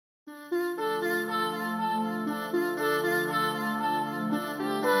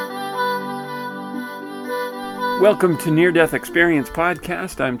Welcome to Near Death Experience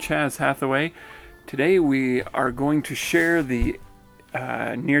Podcast. I'm Chaz Hathaway. Today we are going to share the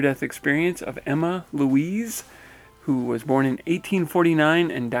near-death experience of Emma Louise, who was born in 1849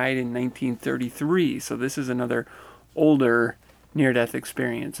 and died in 1933. So this is another older near-death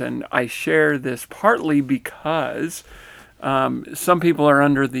experience. And I share this partly because some people are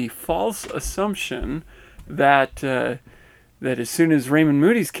under the false assumption that as soon as Raymond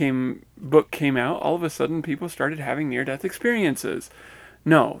Moody's book came out, all of a sudden people started having near-death experiences.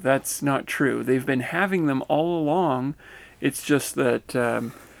 No, that's not true. They've been having them all along. It's just that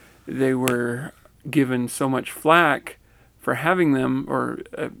they were given so much flack for having them or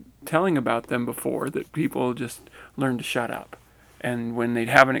telling about them before that people just learned to shut up. And when they'd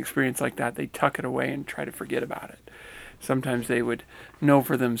have an experience like that, they'd tuck it away and try to forget about it. Sometimes they would know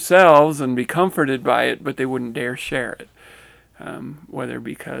for themselves and be comforted by it, but they wouldn't dare share it. Whether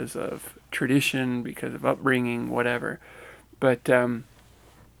because of tradition, because of upbringing, whatever. But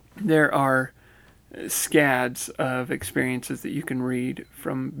there are scads of experiences that you can read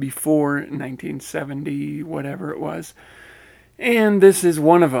from before 1970, whatever it was. And this is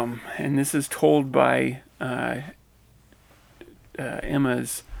one of them. And this is told by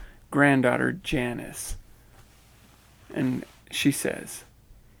Emma's granddaughter, Janice. And she says,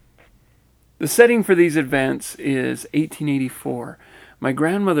 "The setting for these events is 1884. My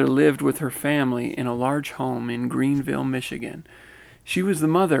grandmother lived with her family in a large home in Greenville, Michigan. She was the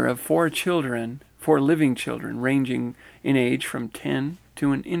mother of four living children, ranging in age from 10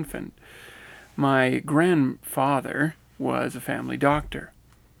 to an infant. My grandfather was a family doctor.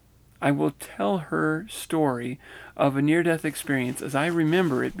 I will tell her story of a near-death experience as I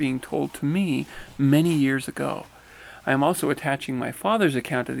remember it being told to me many years ago. I am also attaching my father's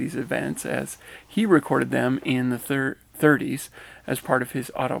account of these events as he recorded them in the 30s as part of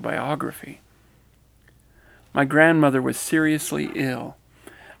his autobiography. My grandmother was seriously ill.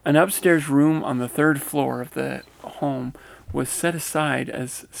 An upstairs room on the third floor of the home was set aside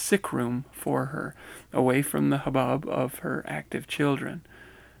as sick room for her, away from the hubbub of her active children.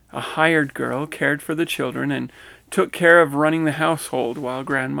 A hired girl cared for the children and took care of running the household while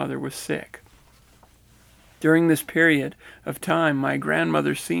grandmother was sick. During this period of time, my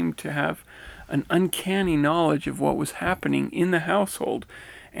grandmother seemed to have an uncanny knowledge of what was happening in the household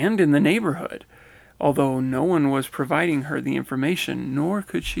and in the neighborhood, although no one was providing her the information, nor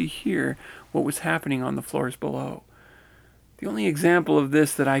could she hear what was happening on the floors below. The only example of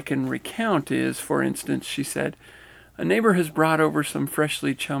this that I can recount is, for instance, she said, 'A neighbor has brought over some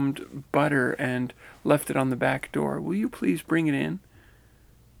freshly chummed butter and left it on the back door. Will you please bring it in?'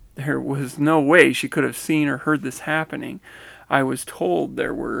 There was no way she could have seen or heard this happening. I was told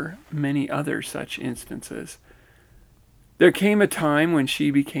there were many other such instances. There came a time when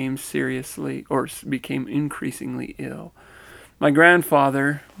she became increasingly ill. My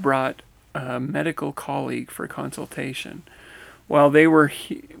grandfather brought a medical colleague for consultation. While they were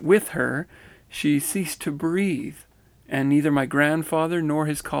with her, she ceased to breathe, and neither my grandfather nor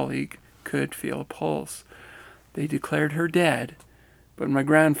his colleague could feel a pulse. They declared her dead, but my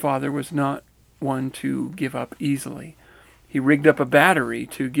grandfather was not one to give up easily. He rigged up a battery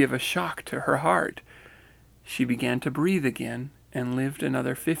to give a shock to her heart. She began to breathe again and lived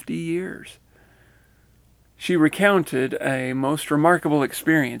another 50 years. She recounted a most remarkable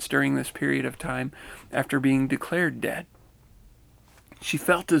experience during this period of time after being declared dead. She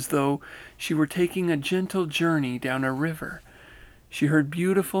felt as though she were taking a gentle journey down a river. She heard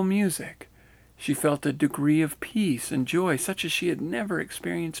beautiful music. She felt a degree of peace and joy such as she had never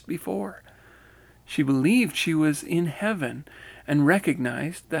experienced before. She believed she was in heaven and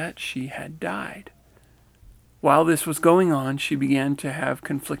recognized that she had died. While this was going on, she began to have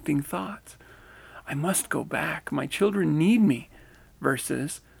conflicting thoughts. I must go back. My children need me.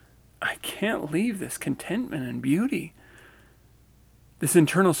 Versus, I can't leave this contentment and beauty. This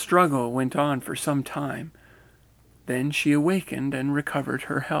internal struggle went on for some time. Then she awakened and recovered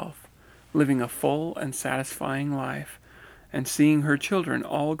her health, living a full and satisfying life, and seeing her children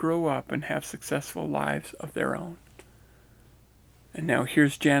all grow up and have successful lives of their own. And now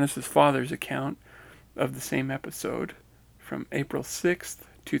here's Janice's father's account of the same episode from April 6th,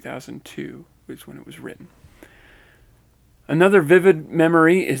 2002, was when it was written. Another vivid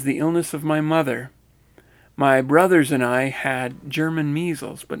memory is the illness of my mother. My brothers and I had German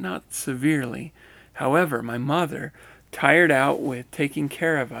measles, but not severely. However, my mother, tired out with taking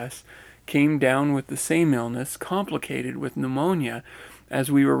care of us, came down with the same illness, complicated with pneumonia,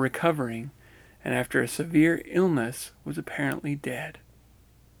 as we were recovering, and after a severe illness was apparently dead.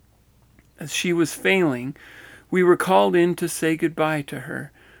 As she was failing, we were called in to say goodbye to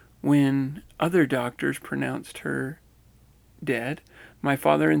her. When other doctors pronounced her dead, my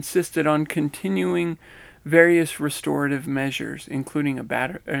father insisted on continuing various restorative measures, including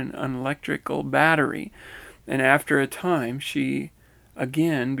an electrical battery. And after a time, she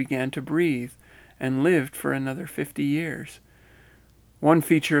again began to breathe and lived for another 50 years. One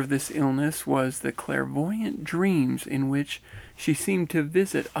feature of this illness was the clairvoyant dreams in which she seemed to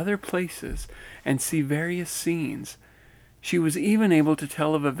visit other places and see various scenes. She was even able to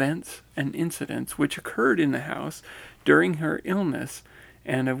tell of events and incidents which occurred in the house during her illness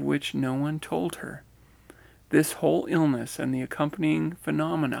and of which no one told her. This whole illness and the accompanying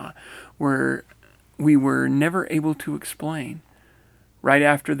phenomena we were never able to explain. Right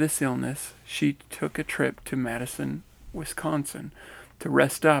after this illness, she took a trip to Madison, Wisconsin, to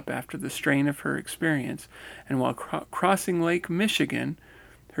rest up after the strain of her experience, and while crossing Lake Michigan,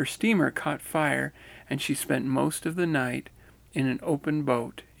 her steamer caught fire, and she spent most of the night in an open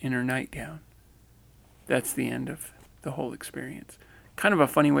boat in her nightgown. That's the end of the whole experience. Kind of a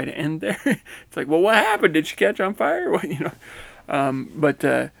funny way to end there. It's like, well, what happened? Did she catch on fire? What,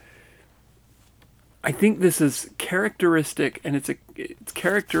 But I think this is characteristic, and it's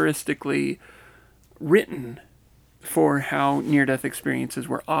characteristically written for how near-death experiences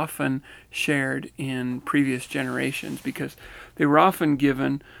were often shared in previous generations, because they were often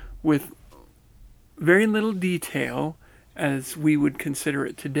given with very little detail as we would consider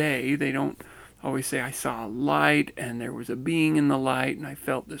it today. They don't always say, I saw a light and there was a being in the light and I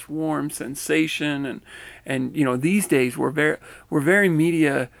felt this warm sensation, and these days we're very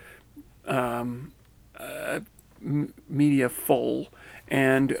media media full,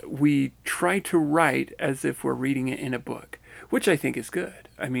 and we try to write as if we're reading it in a book, which I think is good.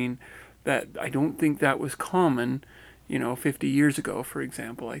 I mean, that I don't think that was common 50 years ago, for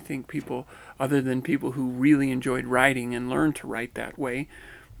example. I think people, other than people who really enjoyed writing and learned to write that way,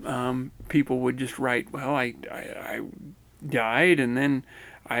 people would just write, well, I died, and then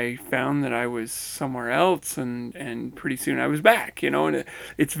I found that I was somewhere else, and pretty soon I was back, and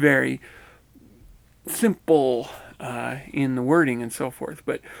it's very simple in the wording and so forth.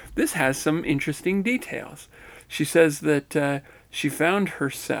 But this has some interesting details. She says that she found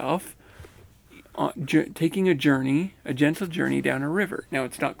herself taking a gentle journey down a river. Now,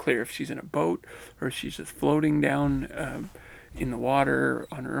 it's not clear if she's in a boat or if she's just floating down in the water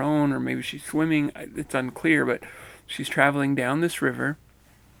on her own, or maybe she's swimming. It's unclear, but she's traveling down this river,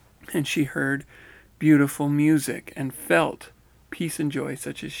 and she heard beautiful music and felt peace and joy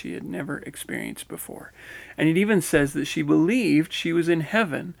such as she had never experienced before. And it even says that she believed she was in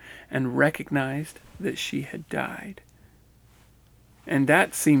heaven and recognized that she had died. And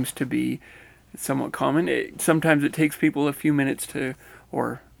that seems to be somewhat common. Sometimes it takes people a few minutes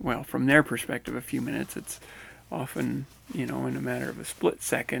from their perspective, a few minutes. It's often, in a matter of a split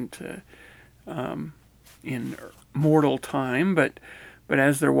second in mortal time. But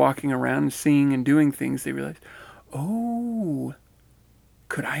as they're walking around, seeing and doing things, they realize, oh,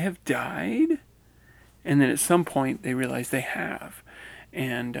 could I have died? And then at some point they realize they have.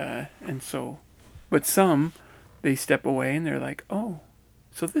 And so, but some, they step away and they're like, oh,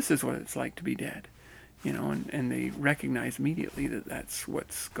 so this is what it's like to be dead, and they recognize immediately that that's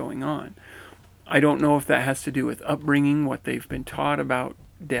what's going on. I don't know if that has to do with upbringing, what they've been taught about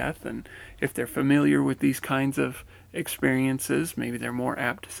death, and if they're familiar with these kinds of experiences, maybe they're more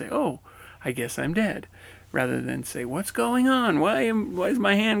apt to say, oh, I guess I'm dead, rather than say, what's going on? Why is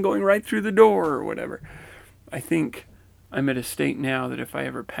my hand going right through the door, or whatever. I think I'm at a state now that if I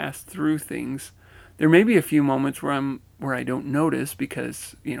ever pass through things, there may be a few moments where I don't notice,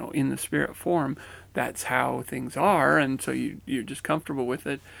 because in the spirit form that's how things are, and so you're just comfortable with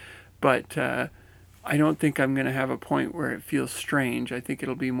it. But I don't think I'm going to have a point where it feels strange. I think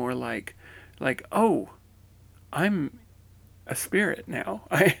it'll be more like oh, I'm a spirit now.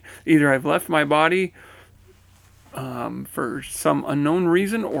 Either I've left my body for some unknown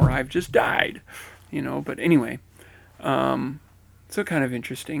reason, or I've just died. But anyway, so kind of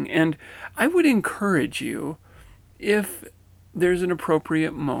interesting. And I would encourage you, if there's an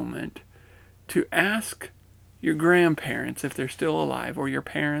appropriate moment, to ask your grandparents, if they're still alive, or your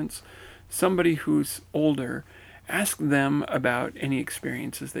parents, somebody who's older, ask them about any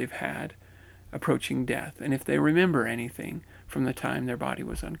experiences they've had approaching death, and if they remember anything from the time their body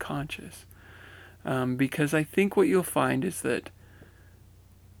was unconscious. Because I think what you'll find is that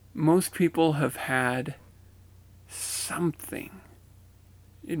most people have had something.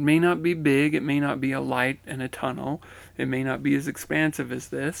 It may not be big, it may not be a light and a tunnel, it may not be as expansive as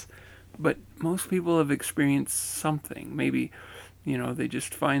this, but most people have experienced something. Maybe, they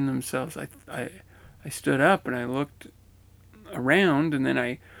just find themselves, I stood up and I looked around, and then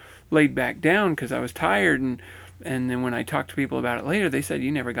I laid back down because I was tired. And then when I talked to people about it later, they said,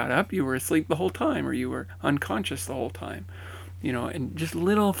 you never got up, you were asleep the whole time, or you were unconscious the whole time. And just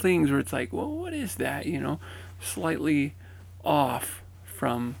little things where it's like, well, what is that? Slightly off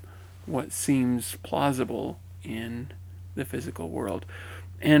from what seems plausible in the physical world.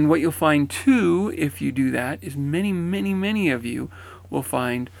 And what you'll find too, if you do that, is many, many, many of you will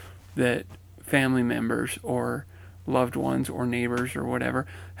find that family members or loved ones or neighbors or whatever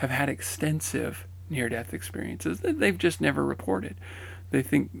have had extensive near-death experiences that they've just never reported. They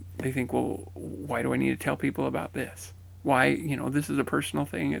think, well, why do I need to tell people about this? Why, this is a personal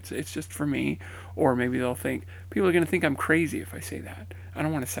thing. It's just for me. Or maybe they'll think, people are going to think I'm crazy if I say that. I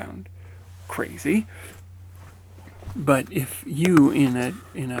don't want to sound crazy. But if you, in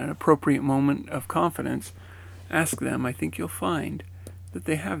an appropriate moment of confidence, ask them, I think you'll find that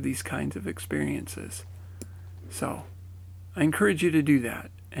they have these kinds of experiences. So I encourage you to do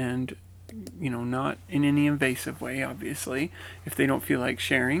that. And, not in any invasive way, obviously. If they don't feel like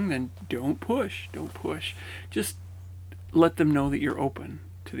sharing, then don't push. Just let them know that you're open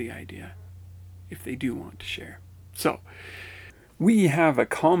to the idea if they do want to share. So we have a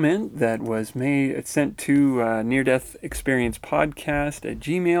comment that was sent to Near Death Experience Podcast at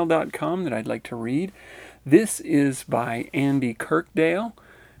gmail.com that I'd like to read. This is by Andy Kirkdale.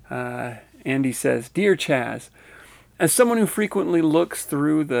 Andy says, Dear Chaz, as someone who frequently looks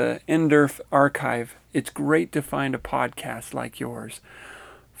through the NDERF archive, it's great to find a podcast like yours.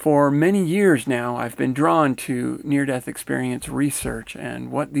 For many years now, I've been drawn to near-death experience research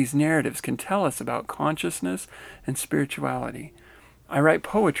and what these narratives can tell us about consciousness and spirituality. I write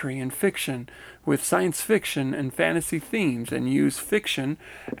poetry and fiction with science fiction and fantasy themes and use fiction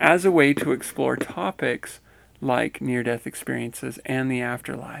as a way to explore topics like near-death experiences and the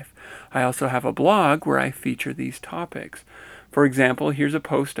afterlife. I also have a blog where I feature these topics. For example, here's a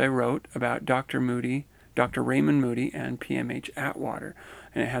post I wrote about Dr. Raymond Moody and PMH Atwater.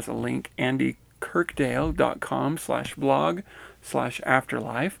 And it has a link,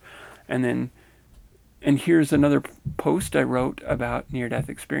 andykirkdale.com/blog/afterlife. And here's another post I wrote about near-death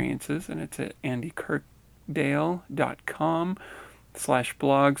experiences, and it's at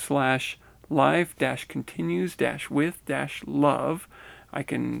andykirkdale.com/blog/life-continues-with-love. I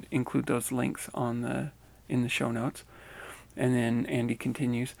can include those links in the show notes. And then Andy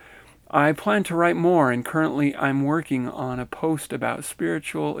continues, I plan to write more, and currently I'm working on a post about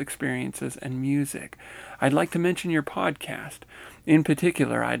spiritual experiences and music. I'd like to mention your podcast. In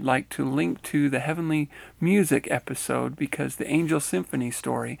particular, I'd like to link to the Heavenly Music episode because the Angel Symphony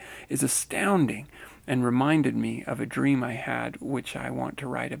story is astounding and reminded me of a dream I had, which I want to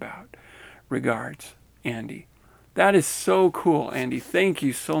write about. Regards, Andy. That is so cool, Andy. Thank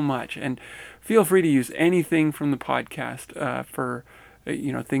you so much. And feel free to use anything from the podcast for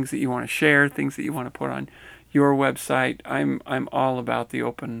things that you want to share, things that you want to put on your website. I'm all about the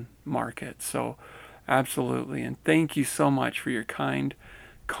open market, so absolutely. And thank you so much for your kind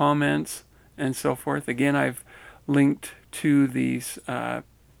comments and so forth. Again, I've linked to these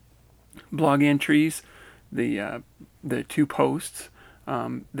blog entries, the two posts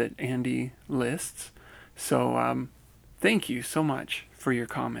that Andy lists. So thank you so much for your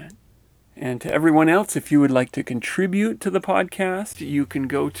comment. And to everyone else, if you would like to contribute to the podcast, you can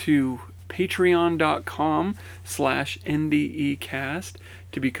go to patreon.com/ndecast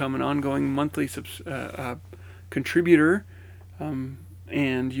to become an ongoing monthly contributor.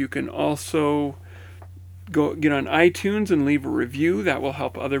 And you can also get on iTunes and leave a review. That will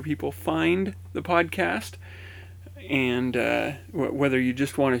help other people find the podcast. And whether you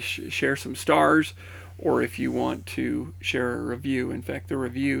just want to share some stars or if you want to share a review. In fact, the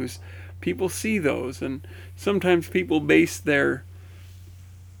reviews, people see those, and sometimes people base their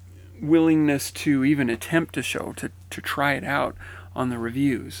willingness to even attempt a show, to try it out, on the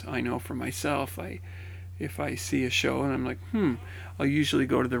reviews. I know for myself, if I see a show and I'm like, I'll usually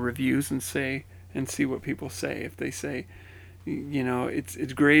go to the reviews and see what people say. If they say,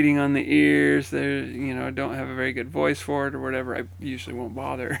 it's grating on the ears, they don't have a very good voice for it or whatever, I usually won't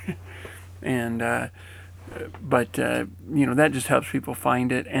bother. And but that just helps people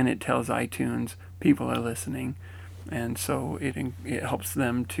find it, and it tells iTunes people are listening, and so it helps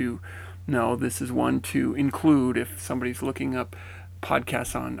them to know this is one to include if somebody's looking up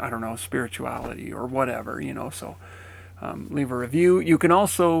podcasts on, I don't know, spirituality or whatever, so leave a review. You can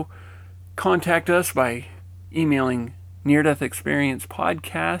also contact us by emailing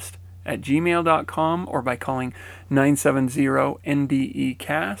near-death-experience-podcast@gmail.com or by calling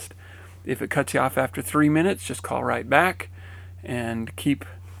 970-NDE-CAST. If it cuts you off after 3 minutes, just call right back and keep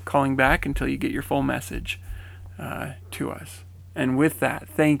calling back until you get your full message to us. And with that,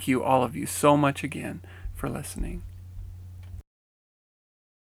 thank you, all of you, so much again for listening.